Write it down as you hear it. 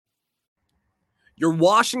Your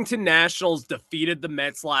Washington Nationals defeated the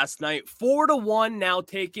Mets last night 4-1, now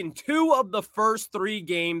taking two of the first three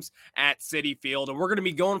games at Citi Field. And we're going to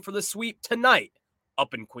be going for the sweep tonight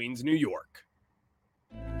up in Queens, New York.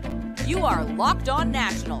 You are Locked On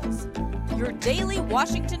Nationals, your daily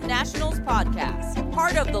Washington Nationals podcast,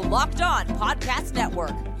 part of the Locked On Podcast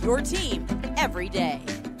Network, your team every day.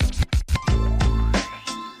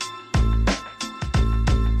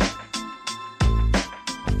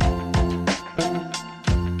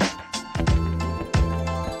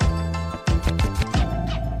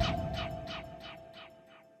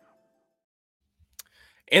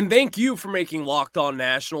 And thank you for making Locked On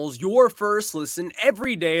Nationals your first listen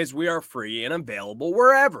every day, as we are free and available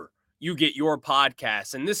wherever you get your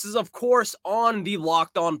podcasts. And this is, of course, on the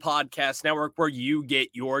Locked On Podcast Network, where you get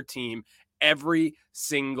your team every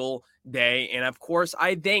single day. And of course,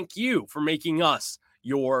 I thank you for making us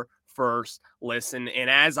your first listen. And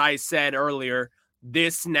as I said earlier,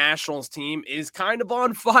 this Nationals team is kind of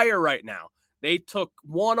on fire right now. They took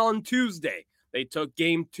one on Tuesday. They took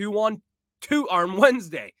game two on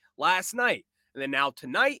Wednesday last night. And then now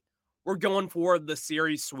tonight, we're going for the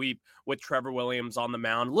series sweep with Trevor Williams on the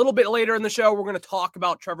mound. A little bit later in the show, we're going to talk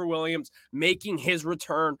about Trevor Williams making his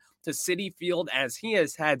return to Citi Field, as he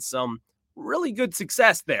has had some really good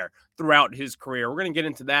success there throughout his career. We're going to get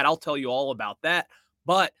into that. I'll tell you all about that.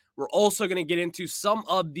 But we're also going to get into some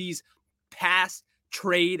of these past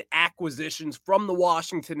trade acquisitions from the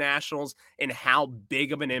Washington Nationals and how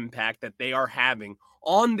big of an impact that they are having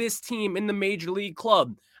on this team in the Major League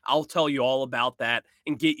Club. I'll tell you all about that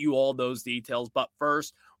and get you all those details. But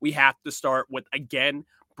first, we have to start with, again,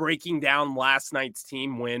 breaking down last night's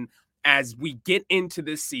team win. As we get into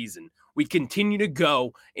this season, we continue to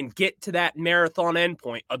go and get to that marathon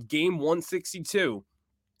endpoint of game 162.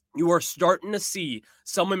 You are starting to see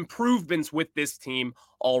some improvements with this team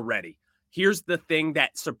already. Here's the thing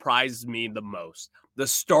that surprises me the most. The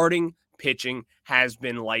starting pitching has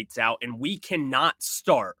been lights out, and we cannot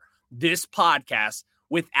start this podcast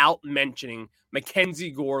without mentioning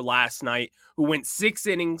Mackenzie Gore last night, who went 6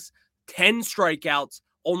 innings, 10 strikeouts,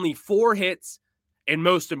 only 4 hits, and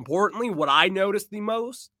most importantly, what I noticed the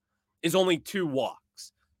most is only 2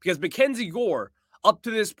 walks. Because Mackenzie Gore, up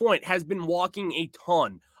to this point, has been walking a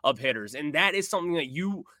ton of hitters, and that is something that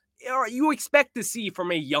you expect to see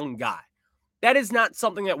from a young guy. That is not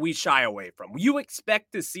something that we shy away from. You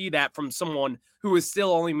expect to see that from someone who is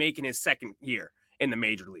still only making his second year in the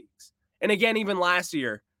major leagues. And again, even last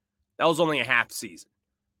year, that was only a half season.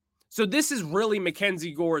 So this is really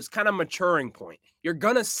Mackenzie Gore's kind of maturing point. You're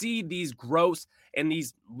going to see these growths and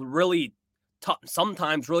these really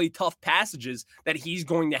sometimes really tough passages that he's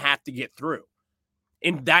going to have to get through.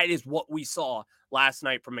 And that is what we saw last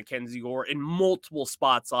night from Mackenzie Gore in multiple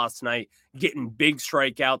spots last night, getting big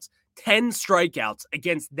strikeouts. 10 strikeouts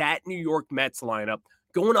against that New York Mets lineup,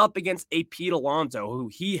 going up against a Pete Alonso, who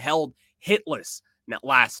he held hitless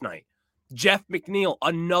last night. Jeff McNeil,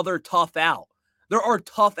 another tough out. There are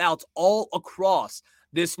tough outs all across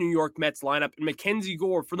this New York Mets lineup, and Mackenzie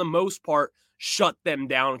Gore, for the most part, shut them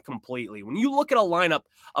down completely. When you look at a lineup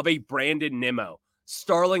of a Brandon Nimmo,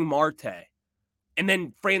 Starling Marte, and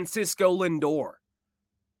then Francisco Lindor,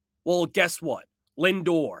 well, guess what?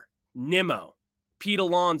 Lindor, Nimmo, Pete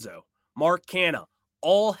Alonso, Mark Canha,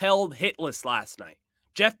 all held hitless last night.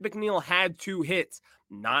 Jeff McNeil had 2 hits,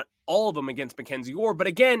 not all of them against Mackenzie Gore. But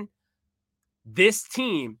again, this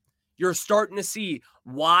team, you're starting to see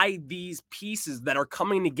why these pieces that are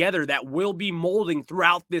coming together that will be molding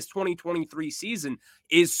throughout this 2023 season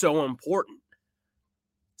is so important.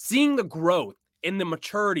 Seeing the growth and the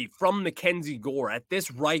maturity from Mackenzie Gore at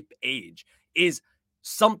this ripe age is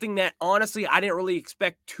something that, honestly, I didn't really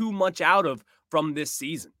expect too much out of from this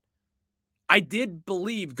season. I did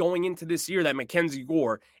believe going into this year that Mackenzie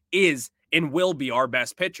Gore is and will be our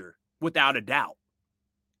best pitcher, without a doubt.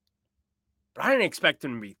 But I didn't expect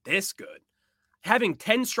him to be this good. Having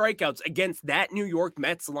 10 strikeouts against that New York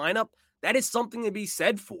Mets lineup, that is something to be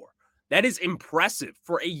said for. That is impressive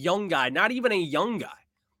for a young guy, not even a young guy.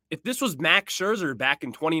 If this was Max Scherzer back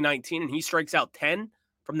in 2019 and he strikes out 10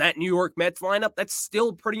 from that New York Mets lineup, that's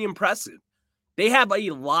still pretty impressive. They have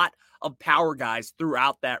a lot of power guys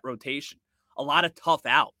throughout that rotation, a lot of tough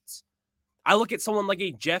outs. I look at someone like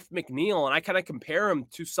a Jeff McNeil and I kind of compare him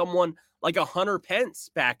to someone like a Hunter Pence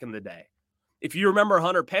back in the day. If you remember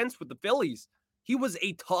Hunter Pence with the Phillies, he was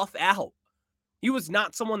a tough out. He was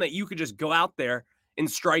not someone that you could just go out there and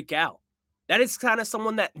strike out. That is kind of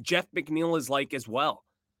someone that Jeff McNeil is like as well.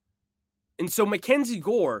 And so Mackenzie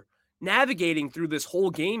Gore, navigating through this whole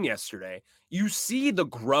game yesterday, you see the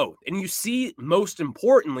growth and you see, most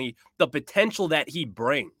importantly, the potential that he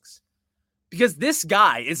brings. Because this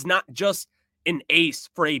guy is not just an ace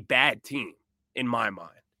for a bad team, in my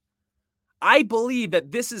mind. I believe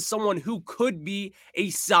that this is someone who could be a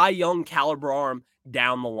Cy Young caliber arm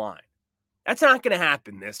down the line. That's not going to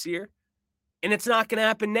happen this year, and it's not going to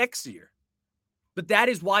happen next year. But that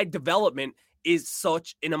is why development is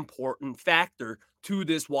such an important factor to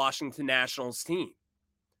this Washington Nationals team.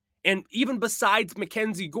 And even besides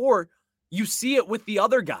Mackenzie Gore, you see it with the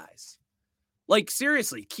other guys. Like,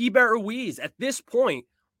 seriously, Keibert Ruiz, at this point,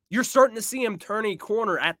 you're starting to see him turn a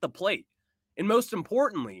corner at the plate. And most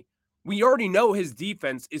importantly, we already know his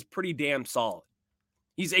defense is pretty damn solid.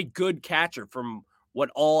 He's a good catcher from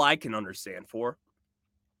what all I can understand for.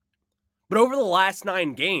 But over the last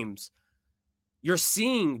 9 games, you're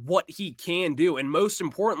seeing what he can do. And most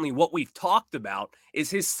importantly, what we've talked about is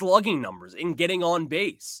his slugging numbers and getting on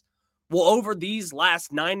base. Well, over these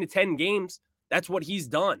last 9 to 10 games, that's what he's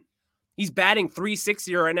done. He's batting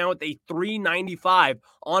 .360 right now with a .395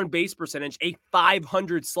 on base percentage, a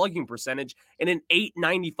 .500 slugging percentage, and an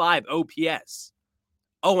 .895 OPS.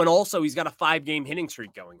 Oh, and also he's got a 5-game hitting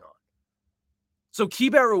streak going on. So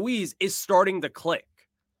Keibert Ruiz is starting to click.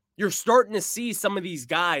 You're starting to see some of these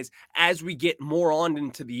guys, as we get more on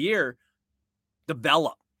into the year,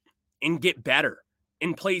 develop and get better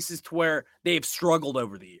in places to where they have struggled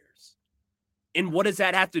over the years. And what does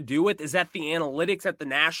that have to do with? Is that the analytics that the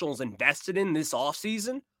Nationals invested in this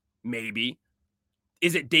offseason? Maybe.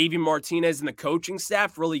 Is it Davey Martinez and the coaching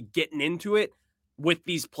staff really getting into it with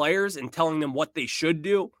these players and telling them what they should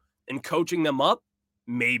do and coaching them up?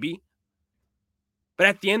 Maybe. But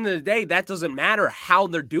at the end of the day, that doesn't matter how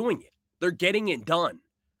they're doing it. They're getting it done.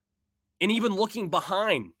 And even looking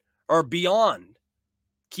behind or beyond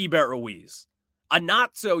Keibert Ruiz, a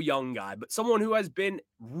not-so-young guy, but someone who has been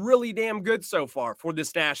really damn good so far for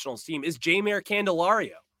this Nationals team, is Jeimer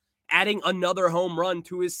Candelario, adding another home run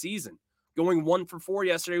to his season, going 1 for 4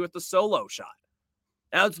 yesterday with the solo shot.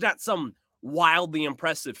 Now, it's not some wildly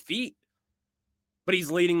impressive feat, but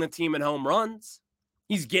he's leading the team in home runs.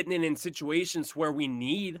 He's getting it in situations where we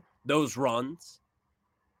need those runs.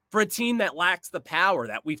 For a team that lacks the power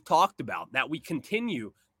that we've talked about, that we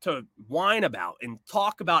continue to whine about and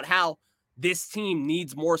talk about how this team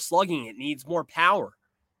needs more slugging, it needs more power.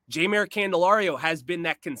 Jeimer Candelario has been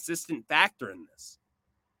that consistent factor in this.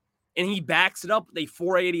 And he backs it up with a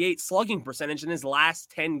 .488 slugging percentage in his last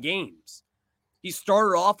 10 games. He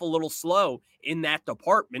started off a little slow in that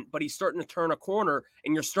department, but he's starting to turn a corner,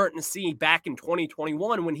 and you're starting to see back in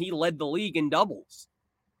 2021 when he led the league in doubles.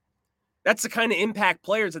 That's the kind of impact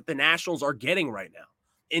players that the Nationals are getting right now.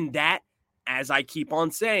 And that, as I keep on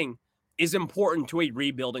saying, is important to a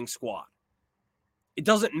rebuilding squad. It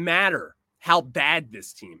doesn't matter how bad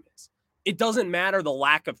this team is. It doesn't matter the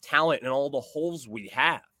lack of talent and all the holes we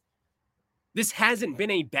have. This hasn't been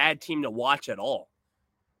a bad team to watch at all.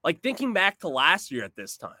 Like, thinking back to last year at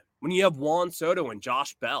this time, when you have Juan Soto and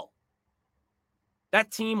Josh Bell, that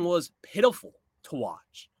team was pitiful to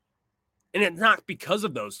watch. And it's not because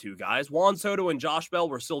of those two guys. Juan Soto and Josh Bell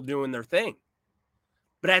were still doing their thing.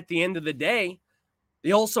 But at the end of the day,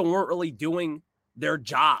 they also weren't really doing their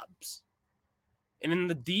jobs. And in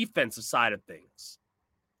the defensive side of things,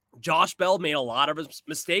 Josh Bell made a lot of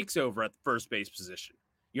mistakes over at the first base position.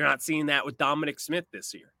 You're not seeing that with Dominic Smith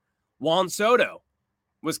this year. Juan Soto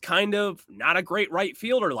was kind of not a great right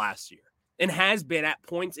fielder last year and has been at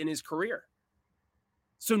points in his career.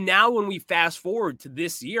 So now when we fast forward to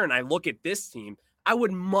this year and I look at this team, I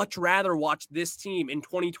would much rather watch this team in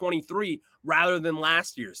 2023 rather than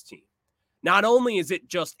last year's team. Not only is it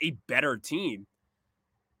just a better team,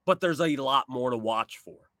 but there's a lot more to watch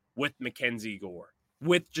for with Mackenzie Gore,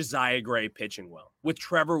 with Josiah Gray pitching well, with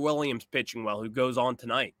Trevor Williams pitching well, who goes on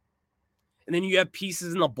tonight. And then you have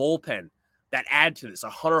pieces in the bullpen that add to this. A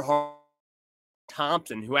Hunter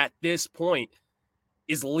Thompson, who at this point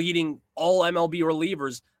is leading all MLB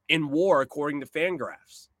relievers in WAR according to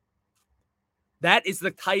Fangraphs. That is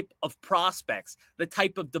the type of prospects, the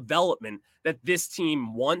type of development that this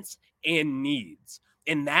team wants and needs.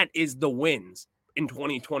 And that is the wins in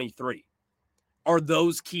 2023, are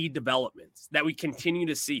those key developments that we continue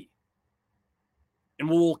to see. And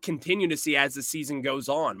we'll continue to see as the season goes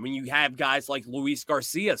on, when you have guys like Luis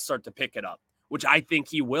Garcia start to pick it up, which I think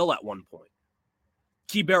he will at one point.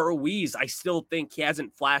 Keibert Ruiz, I still think he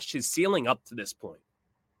hasn't flashed his ceiling up to this point.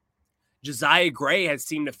 Josiah Gray has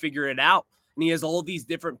seemed to figure it out, and he has all these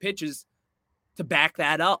different pitches to back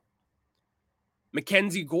that up.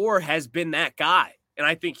 Mackenzie Gore has been that guy, and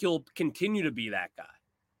I think he'll continue to be that guy.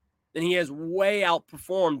 And he has way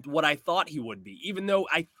outperformed what I thought he would be. Even though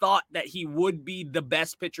I thought that he would be the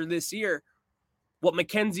best pitcher this year, what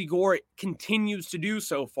Mackenzie Gore continues to do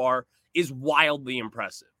so far is wildly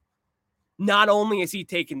impressive. Not only has he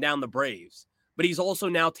taken down the Braves, but he's also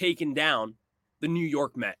now taken down the New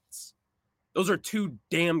York Mets. Those are two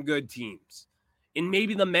damn good teams. And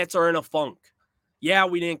maybe the Mets are in a funk. Yeah,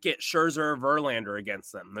 we didn't get Scherzer or Verlander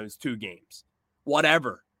against them, those two games.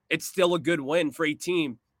 Whatever. It's still a good win for a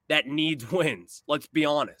team that needs wins. Let's be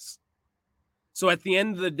honest. So at the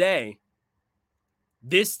end of the day,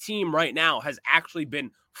 this team right now has actually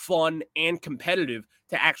been fun and competitive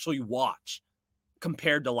to actually watch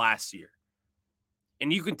compared to last year.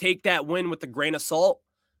 And you can take that win with a grain of salt,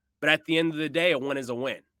 but at the end of the day, a win is a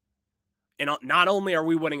win. And not only are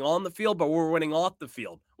we winning on the field, but we're winning off the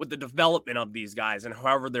field with the development of these guys and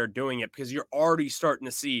however they're doing it, because you're already starting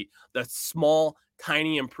to see the small,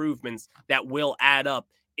 tiny improvements that will add up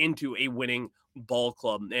into a winning ball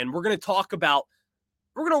club. And we're going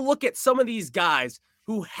to look at some of these guys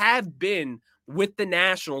who have been with the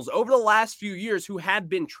Nationals over the last few years, who have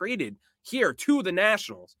been traded here to the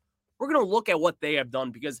Nationals. We're going to look at what they have done,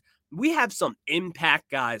 because we have some impact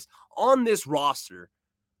guys on this roster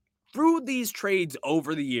through these trades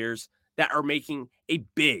over the years that are making a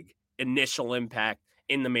big initial impact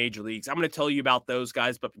in the major leagues. I'm going to tell you about those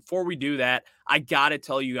guys, but before we do that, I got to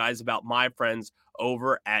tell you guys about my friends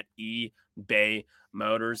over at eBay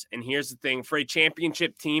Motors. And here's the thing, for a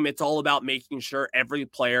championship team, it's all about making sure every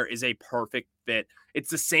player is a perfect fit. It's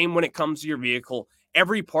the same when it comes to your vehicle.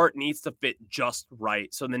 Every part needs to fit just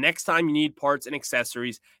right. So the next time you need parts and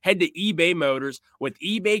accessories, head to eBay Motors. With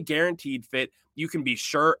eBay Guaranteed Fit, you can be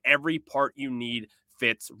sure every part you need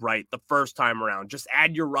fits right the first time around. Just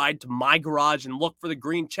add your ride to My Garage and look for the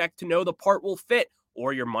green check to know the part will fit,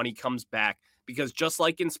 or your money comes back. Because just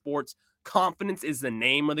like in sports, confidence is the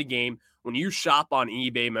name of the game when you shop on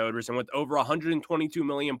eBay Motors. And with over 122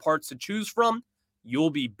 million parts to choose from, you'll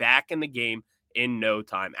be back in the game in no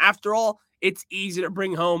time. After all, it's easy to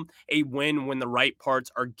bring home a win when the right parts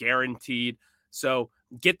are guaranteed. So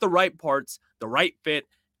get the right parts, the right fit,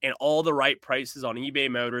 and all the right prices on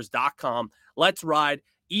ebaymotors.com. Let's ride.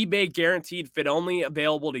 eBay Guaranteed Fit only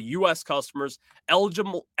available to U.S. customers,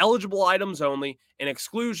 eligible items only, and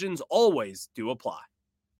exclusions always do apply.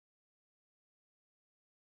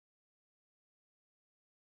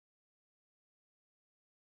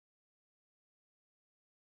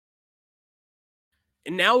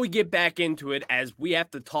 And now we get back into it, as we have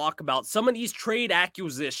to talk about some of these trade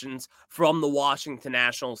acquisitions from the Washington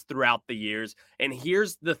Nationals throughout the years. And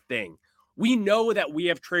here's the thing. We know that we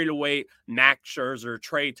have traded away Max Scherzer,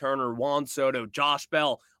 Trey Turner, Juan Soto, Josh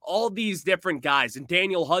Bell, all these different guys, and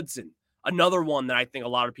Daniel Hudson, another one that I think a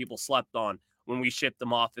lot of people slept on when we shipped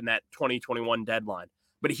them off in that 2021 deadline.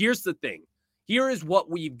 But here's the thing. Here is what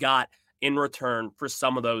we've got in return for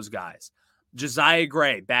some of those guys. Josiah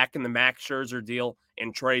Gray back in the Max Scherzer deal,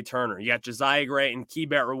 and Trey Turner. You got Josiah Gray and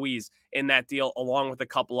Keibert Ruiz in that deal, along with a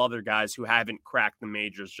couple other guys who haven't cracked the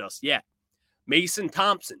majors just yet. Mason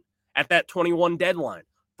Thompson at that 21 deadline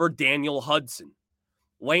for Daniel Hudson.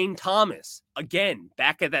 Lane Thomas, again,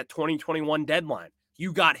 back at that 2021 deadline.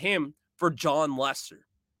 You got him for John Lester.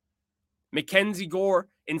 Mackenzie Gore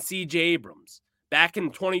and C.J. Abrams back in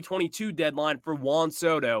the 2022 deadline for Juan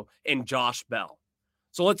Soto and Josh Bell.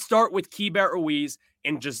 So let's start with Keibert Ruiz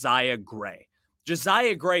and Josiah Gray.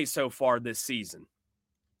 Josiah Gray so far this season,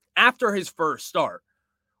 after his first start,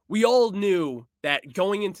 we all knew that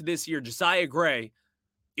going into this year, Josiah Gray,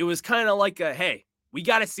 it was kind of like a, hey, we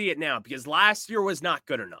got to see it now, because last year was not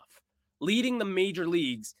good enough. Leading the major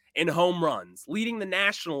leagues in home runs, leading the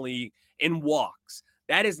National League in walks,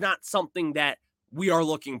 that is not something that we are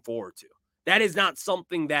looking forward to. That is not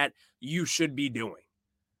something that you should be doing.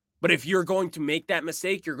 But if you're going to make that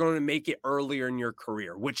mistake, you're going to make it earlier in your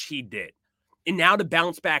career, which he did. And now to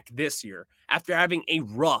bounce back this year, after having a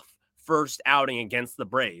rough first outing against the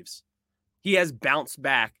Braves, he has bounced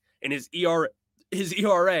back, and his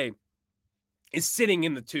ERA is sitting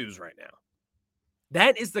in the twos right now.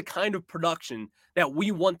 That is the kind of production that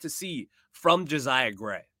we want to see from Josiah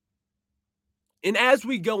Gray. And as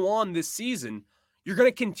we go on this season, you're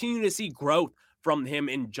going to continue to see growth from him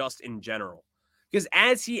in general. Because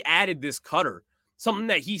as he added this cutter, something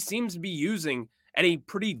that he seems to be using at a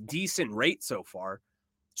pretty decent rate so far,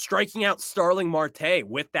 striking out Starling Marte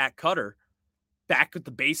with that cutter back with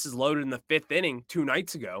the bases loaded in the fifth inning 2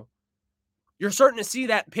 nights ago, you're starting to see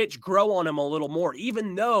that pitch grow on him a little more,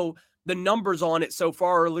 even though the numbers on it so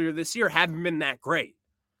far earlier this year haven't been that great.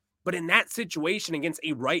 But in that situation against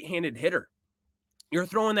a right-handed hitter, you're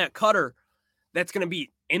throwing that cutter that's going to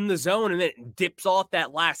be in the zone and then it dips off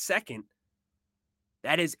that last second.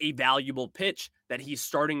 That is a valuable pitch that he's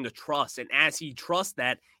starting to trust. And as he trusts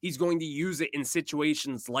that, he's going to use it in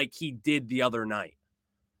situations like he did the other night.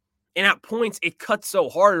 And at points, it cuts so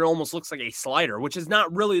hard, it almost looks like a slider, which is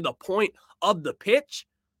not really the point of the pitch,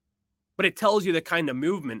 but it tells you the kind of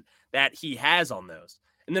movement that he has on those.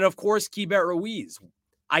 And then, of course, Keibert Ruiz.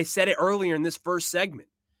 I said it earlier in this first segment.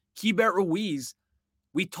 Keibert Ruiz,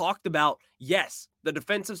 we talked about, yes, the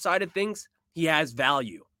defensive side of things, he has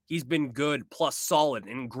value. He's been good plus solid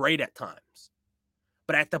and great at times.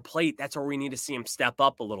 But at the plate, that's where we need to see him step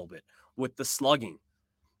up a little bit with the slugging,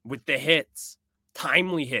 with the hits,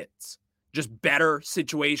 timely hits, just better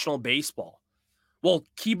situational baseball. Well,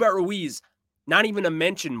 Keibert Ruiz, not even to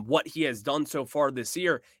mention what he has done so far this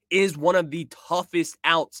year, is one of the toughest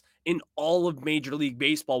outs in all of Major League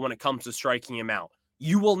Baseball when it comes to striking him out.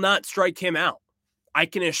 You will not strike him out. I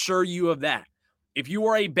can assure you of that. If you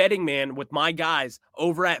are a betting man with my guys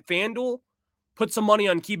over at FanDuel, put some money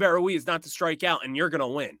on Keibert Ruiz not to strike out, and you're going to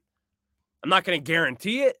win. I'm not going to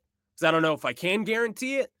guarantee it, because I don't know if I can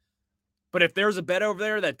guarantee it. But if there's a bet over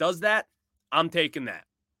there that does that, I'm taking that.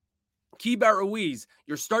 Keibert Ruiz,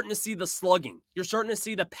 you're starting to see the slugging. You're starting to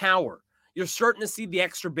see the power. You're starting to see the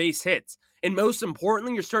extra base hits. And most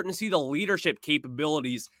importantly, you're starting to see the leadership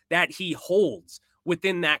capabilities that he holds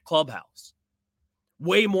within that clubhouse.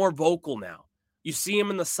 Way more vocal now. You see him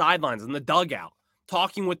in the sidelines, in the dugout,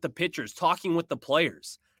 talking with the pitchers, talking with the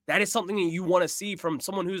players. That is something that you want to see from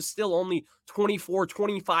someone who's still only 24,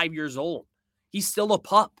 25 years old. He's still a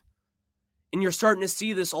pup. And you're starting to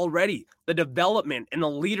see this already. The development and the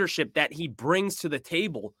leadership that he brings to the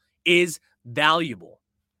table is valuable.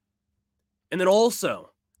 And then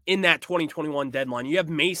also, in that 2021 deadline, you have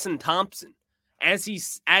Mason Thompson. As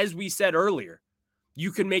we said earlier,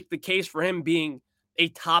 you can make the case for him being a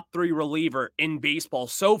top 3 reliever in baseball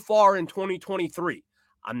so far in 2023.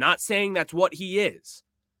 I'm not saying that's what he is,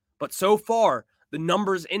 but so far, the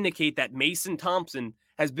numbers indicate that Mason Thompson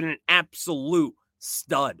has been an absolute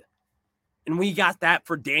stud. And we got that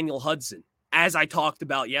for Daniel Hudson, as I talked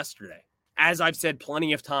about yesterday, as I've said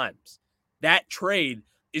plenty of times. That trade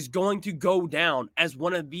is going to go down as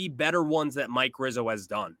one of the better ones that Mike Rizzo has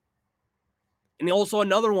done. And also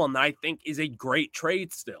another one that I think is a great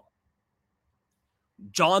trade still.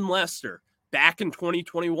 Jon Lester, back in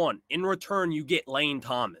 2021. In return, you get Lane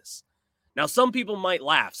Thomas. Now, some people might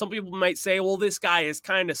laugh. Some people might say, well, this guy has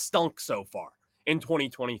kind of stunk so far in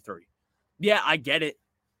 2023. Yeah, I get it.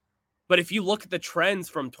 But if you look at the trends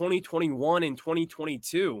from 2021 and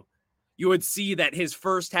 2022, you would see that his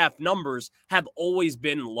first half numbers have always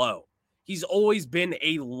been low. He's always been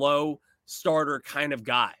a low starter kind of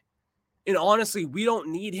guy. And honestly, we don't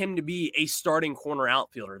need him to be a starting corner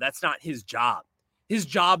outfielder. That's not his job. His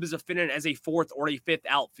job is to fit in as a 4th or a 5th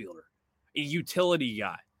outfielder, a utility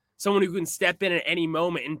guy, someone who can step in at any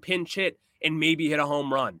moment and pinch hit and maybe hit a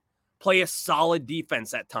home run, play a solid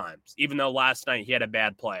defense at times, even though last night he had a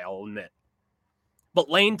bad play, I'll admit. But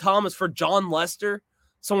Lane Thomas for Jon Lester,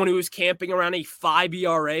 someone who was camping around a 5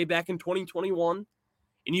 ERA back in 2021,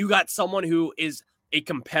 and you got someone who is a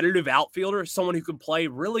competitive outfielder, someone who can play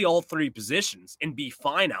really all 3 positions and be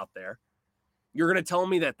fine out there. You're going to tell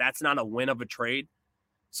me that that's not a win of a trade?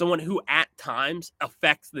 Someone who at times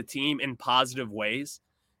affects the team in positive ways.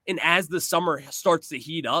 And as the summer starts to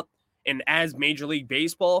heat up, and as Major League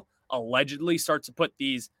Baseball allegedly starts to put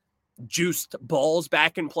these juiced balls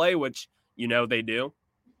back in play, which, you know, they do,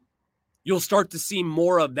 you'll start to see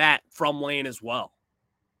more of that from Lane as well.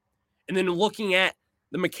 And then looking at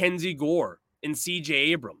the Mackenzie Gore and C.J.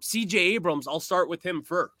 Abrams. C.J. Abrams, I'll start with him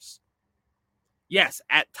first. Yes,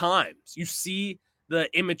 at times you see the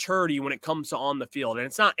immaturity when it comes to on the field. And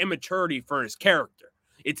it's not immaturity for his character.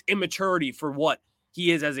 It's immaturity for what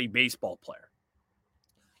he is as a baseball player.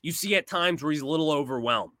 You see at times where he's a little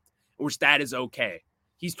overwhelmed, which that is okay.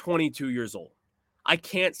 He's 22 years old. I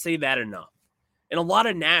can't say that enough. And a lot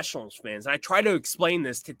of Nationals fans, and I try to explain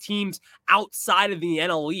this to teams outside of the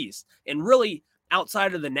NL East and really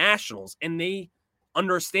outside of the Nationals, and they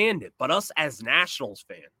understand it. But us as Nationals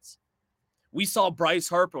fans, we saw Bryce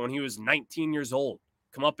Harper when he was 19 years old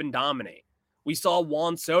come up and dominate. We saw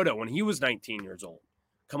Juan Soto when he was 19 years old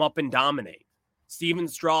come up and dominate. Steven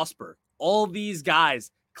Strasburg, all these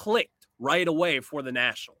guys clicked right away for the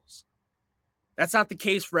Nationals. That's not the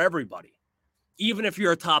case for everybody, even if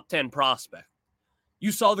you're a top 10 prospect.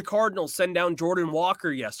 You saw the Cardinals send down Jordan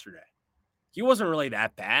Walker yesterday. He wasn't really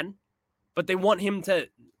that bad, but they want him to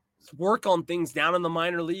work on things down in the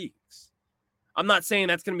minor leagues. I'm not saying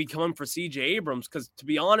that's going to be coming for C.J. Abrams because, to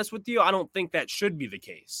be honest with you, I don't think that should be the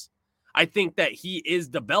case. I think that he is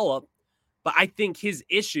developed, but I think his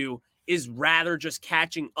issue is rather just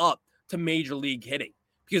catching up to major league hitting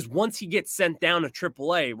Because once he gets sent down to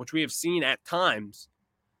AAA, which we have seen at times,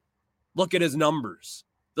 look at his numbers.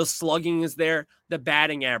 The slugging is there. The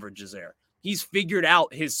batting average is there. He's figured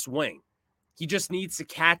out his swing. He just needs to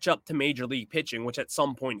catch up to major league pitching, which at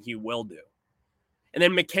some point he will do. And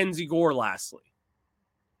then Mackenzie Gore, lastly.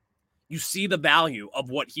 You see the value of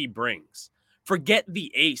what he brings. Forget the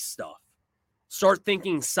ace stuff. Start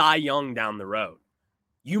thinking Cy Young down the road.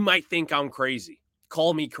 You might think I'm crazy.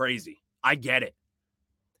 Call me crazy. I get it.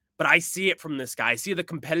 But I see it from this guy. I see the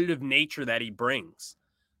competitive nature that he brings.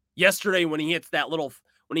 Yesterday, when he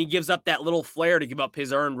gives up that little flare to give up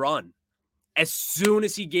his earned run, as soon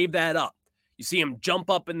as he gave that up, you see him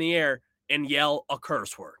jump up in the air and yell a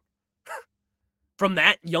curse word. From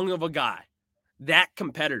that young of a guy, that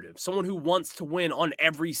competitive, someone who wants to win on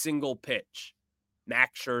every single pitch,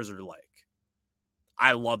 Max Scherzer-like.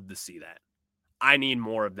 I love to see that. I need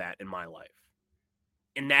more of that in my life.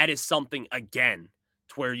 And that is something, again,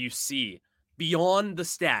 to where you see beyond the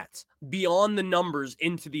stats, beyond the numbers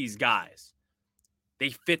into these guys, they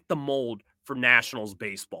fit the mold for Nationals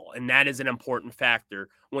baseball. And that is an important factor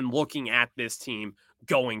when looking at this team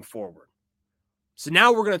going forward. So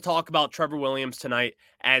now we're going to talk about Trevor Williams tonight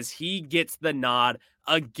as he gets the nod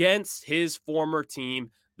against his former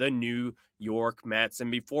team, the New York Mets.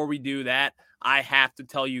 And before we do that, I have to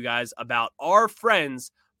tell you guys about our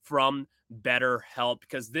friends from BetterHelp,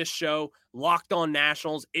 because this show, Locked On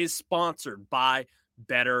Nationals, is sponsored by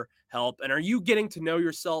BetterHelp. And are you getting to know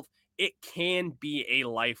yourself? It can be a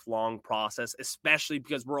lifelong process, especially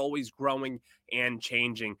because we're always growing and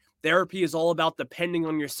changing. Therapy is all about depending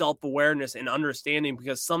on your self-awareness and understanding,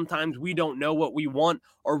 because sometimes we don't know what we want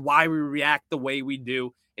or why we react the way we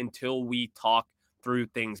do until we talk through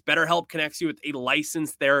things. BetterHelp connects you with a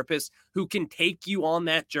licensed therapist who can take you on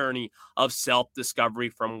that journey of self-discovery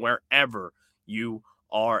from wherever you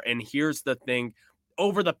are. And here's the thing.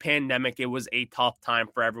 Over the pandemic, it was a tough time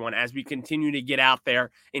for everyone. As we continue to get out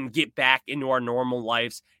there and get back into our normal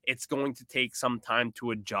lives, it's going to take some time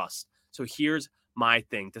to adjust. So here's my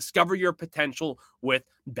thing. Discover your potential with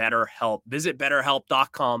BetterHelp. Visit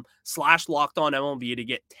BetterHelp.com/LockedOnMLB to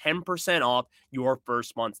get 10% off your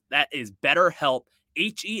first month. That is BetterHelp,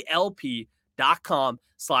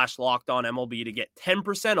 HELP.com/LockedOnMLB to get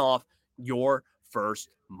 10% off your first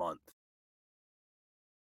month.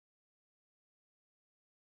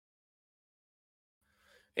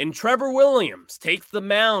 And Trevor Williams takes the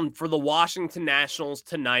mound for the Washington Nationals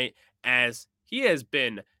tonight, as he has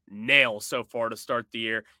been nails so far to start the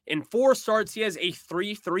year. In 4 starts, he has a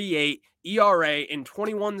 3.38 ERA in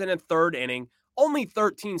 21 and a third inning, only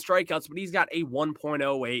 13 strikeouts, but he's got a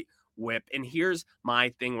 1.08 whip. And here's my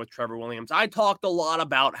thing with Trevor Williams. I talked a lot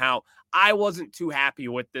about how I wasn't too happy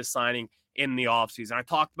with this signing in the offseason. I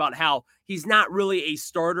talked about how he's not really a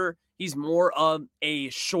starter. He's more of a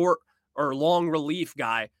short or long relief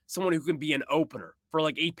guy, someone who can be an opener for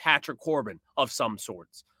like a Patrick Corbin of some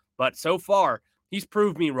sorts. But so far, he's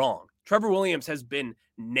proved me wrong. Trevor Williams has been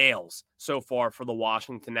nails so far for the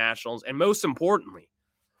Washington Nationals. And most importantly,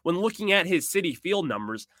 when looking at his Citi Field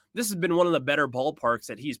numbers, this has been one of the better ballparks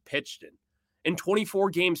that he's pitched in. In 24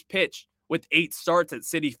 games pitched with 8 starts at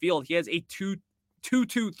Citi Field, he has a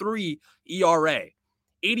 2.23 ERA,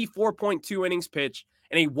 84.2 innings pitched,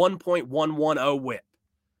 and a 1.110 whip.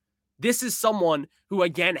 This is someone who,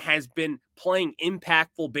 again, has been playing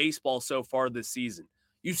impactful baseball so far this season.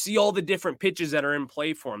 You see all the different pitches that are in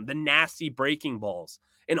play for him, the nasty breaking balls.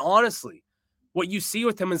 And honestly, what you see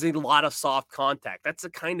with him is a lot of soft contact. That's the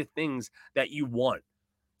kind of things that you want.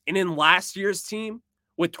 And in last year's team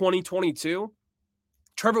with 2022,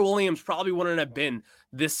 Trevor Williams probably wouldn't have been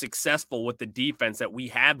this successful with the defense that we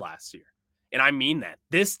had last year. And I mean that.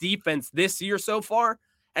 This defense this year so far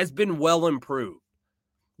has been well improved.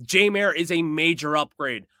 J-Mayer is a major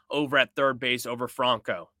upgrade over at third base over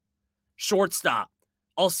Franco. Shortstop,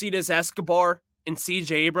 Alcides Escobar and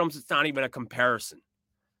CJ Abrams, it's not even a comparison.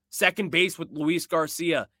 Second base with Luis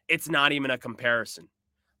Garcia, it's not even a comparison.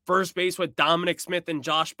 First base with Dominic Smith and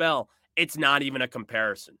Josh Bell, it's not even a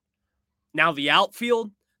comparison. Now the outfield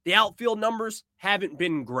numbers haven't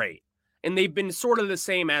been great. And they've been sort of the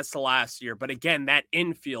same as to last year. But again, that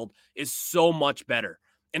infield is so much better.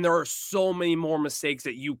 And there are so many more mistakes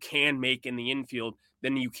that you can make in the infield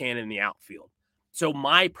than you can in the outfield. So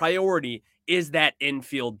my priority is that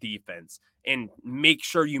infield defense, and make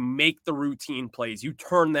sure you make the routine plays. You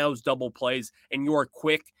turn those double plays and you're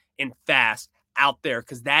quick and fast out there,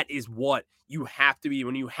 because that is what you have to be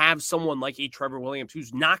when you have someone like a Trevor Williams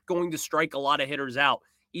who's not going to strike a lot of hitters out.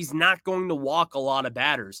 He's not going to walk a lot of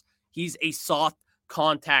batters. He's a soft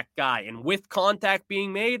contact guy. And with contact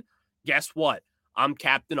being made, guess what? I'm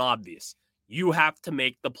Captain Obvious. You have to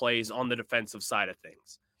make the plays on the defensive side of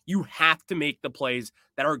things. You have to make the plays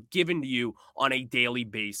that are given to you on a daily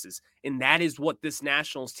basis. And that is what this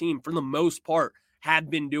Nationals team, for the most part, have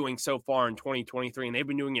been doing so far in 2023. And they've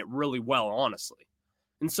been doing it really well, honestly.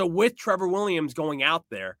 And so with Trevor Williams going out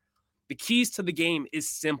there, the keys to the game is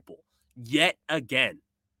simple. Yet again,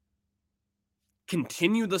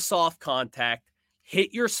 continue the soft contact,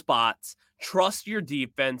 hit your spots, trust your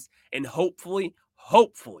defense, and hopefully,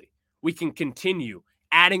 we can continue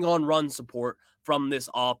adding on run support from this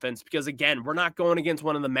offense. Because again, we're not going against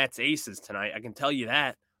one of the Mets aces tonight. I can tell you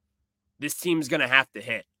that. This team's going to have to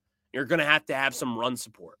hit. You're going to have some run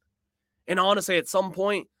support. And honestly, at some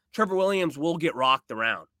point, Trevor Williams will get rocked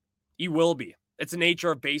around. He will be. It's the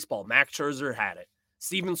nature of baseball. Max Scherzer had it.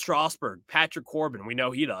 Steven Strasburg, Patrick Corbin, we know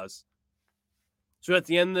he does. So at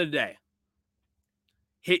the end of the day,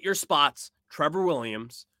 hit your spots, Trevor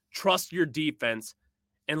Williams, trust your defense,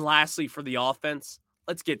 and lastly, for the offense,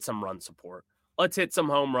 let's get some run support. Let's hit some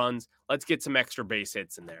home runs. Let's get some extra base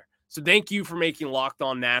hits in there. So thank you for making Locked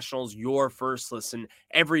On Nationals your first listen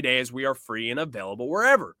every day, as we are free and available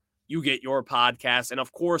wherever you get your podcasts. And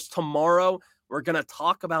of course, tomorrow, we're going to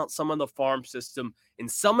talk about some of the farm system and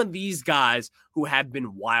some of these guys who have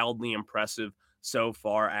been wildly impressive so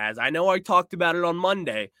far. As I know I talked about it on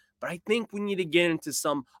Monday, but I think we need to get into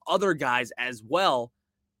some other guys as well,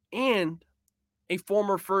 and a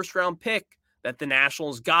former first-round pick that the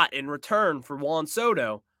Nationals got in return for Juan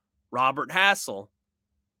Soto, Robert Hassell,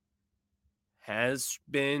 has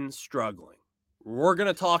been struggling. We're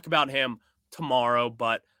going to talk about him tomorrow,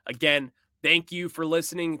 but again, thank you for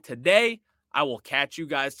listening today. I will catch you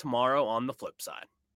guys tomorrow on the flip side.